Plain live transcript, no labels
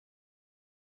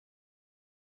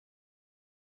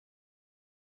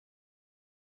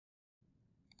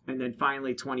And then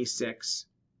finally 26.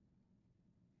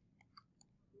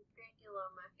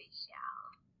 Granuloma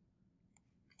faciale.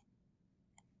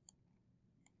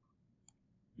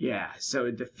 Yeah,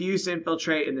 so diffuse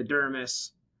infiltrate in the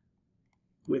dermis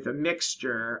with a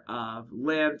mixture of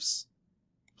lymphs,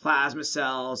 plasma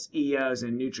cells, eos,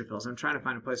 and neutrophils. I'm trying to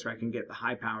find a place where I can get the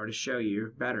high power to show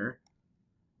you better.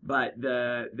 But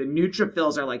the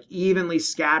neutrophils are like evenly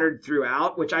scattered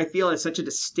throughout, which I feel is such a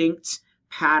distinct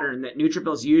pattern that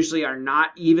neutrophils usually are not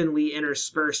evenly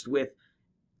interspersed with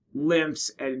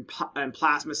lymphs and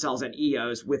plasma cells and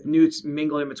eos, with newts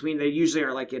mingling in between. They usually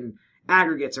are like in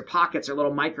aggregates or pockets or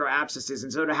little micro abscesses.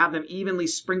 And so to have them evenly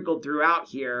sprinkled throughout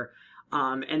here,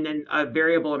 and then a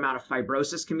variable amount of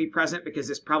fibrosis can be present, because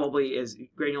this probably is,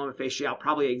 granuloma faciale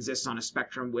probably exists on a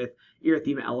spectrum with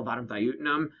erythema, elevatum,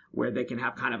 diutinum, where they can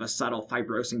have kind of a subtle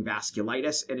fibrosing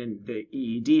vasculitis. And in the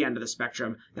EED end of the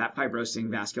spectrum, that fibrosing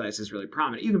vasculitis is really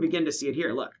prominent. You can begin to see it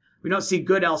here. Look, we don't see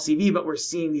good LCV, but we're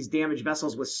seeing these damaged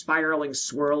vessels with spiraling,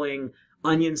 swirling,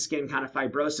 onion skin kind of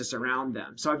fibrosis around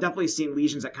them. So I've definitely seen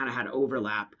lesions that kind of had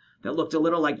overlap that looked a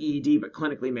little like EED, but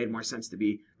clinically made more sense to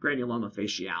be granuloma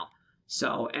faciale.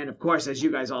 So, and of course, as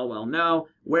you guys all well know,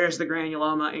 where's the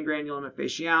granuloma in granuloma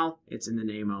faciale? It's in the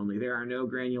name only. There are no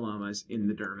granulomas in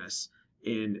the dermis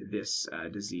in this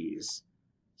disease.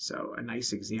 So a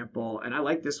nice example. And I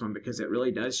like this one because it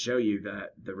really does show you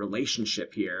the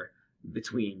relationship here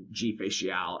between G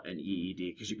faciale and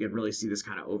EED, because you can really see this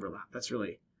kind of overlap. That's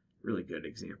really, really good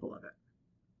example of it.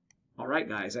 All right,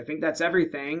 guys, I think that's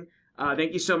everything.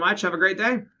 Thank you so much. Have a great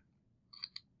day.